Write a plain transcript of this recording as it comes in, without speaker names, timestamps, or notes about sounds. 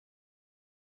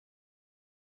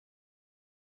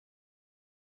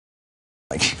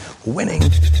Like winning.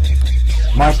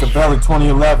 Mikaveli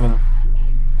 2011.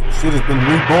 Shit has been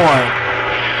reborn.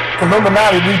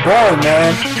 Illuminati reborn,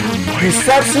 man.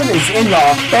 Deception is in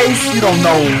your face. You don't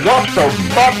know what the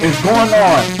fuck is going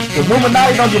on. The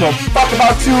Illuminati don't give a fuck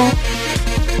about you.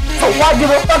 So why give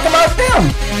a fuck about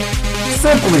them?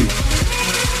 Simply.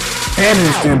 And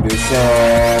instant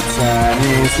deception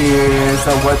is here.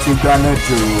 So what you gonna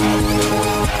do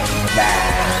now?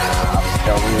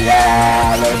 The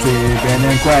reality been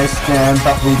in question,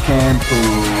 but we can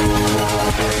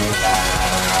prove it now.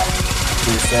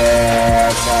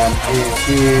 Deception is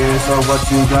here, so what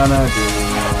you gonna do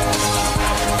now?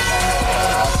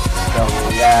 The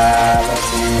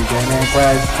reality been in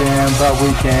question, but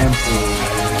we can prove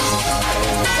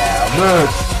it now. Look,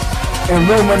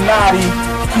 Illuminati,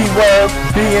 keyword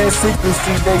being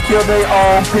secrecy. They kill their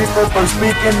own people for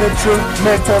speaking the truth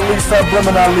mentally,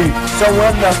 subliminally,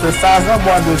 showing us the signs and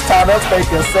wonders. Try to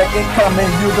fake a second coming,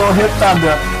 you gon' hit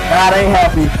thunder. God ain't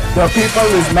happy, the people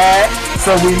is mad,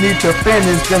 so we need to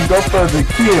finish them, go for the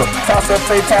kill. Toss a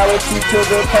fatality to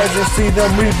the present, see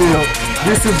them rebuild.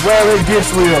 This is where it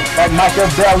gets real, like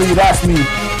Mikaveli, that's me.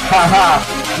 Haha,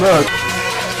 look.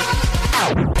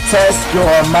 Test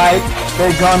your might,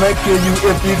 they gonna kill you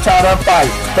if you try to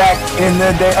fight. Back in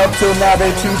the day, up till now,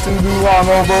 they choose to do wrong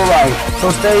over right.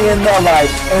 So stay in the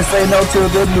light and say no to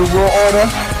the new world order,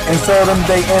 and show them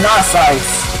they in our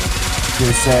sights.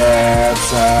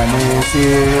 Deception is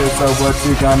here, so what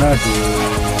you gonna do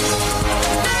now?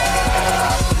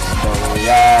 The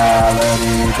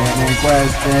reality been in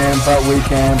question, but we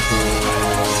can prove.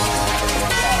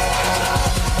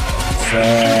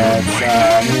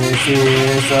 Deception is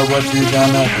here, so what you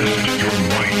gonna do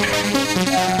now?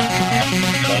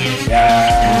 The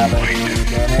reality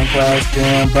been in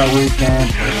question, but we can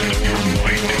prove.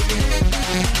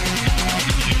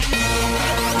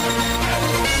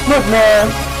 Look, man,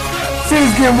 shit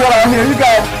is getting real out here. You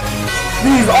got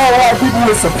these all-white people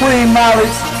with supreme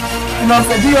knowledge. You know what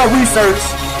I'm saying? Do your research.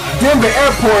 Denver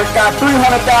Airport got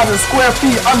 300,000 square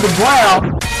feet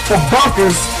underground for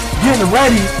bunkers, getting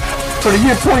ready for the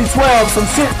year 2012. Some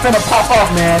shit finna pop off,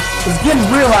 man. It's getting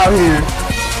real out here.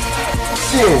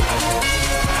 Shit.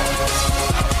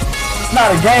 It's not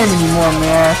a game anymore,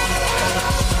 man.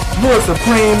 More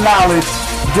supreme knowledge.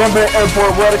 Denver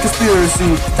Airport, what a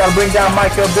conspiracy. Trying to bring down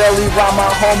Mikaveli while my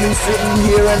homie sitting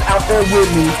here and out there with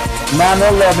me.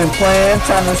 9/11 plan,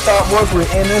 trying to start wars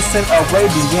with innocent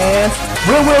Arabians.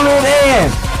 When will it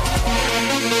end?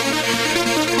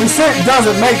 This shit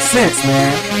doesn't make sense,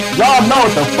 man. Y'all know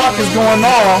what the fuck is going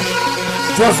on.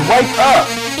 Just wake up.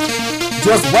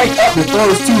 Just wake up before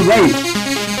it's too late.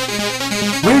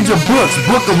 Read your books,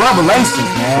 Book of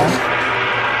Revelations, man.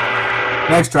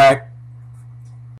 Next track.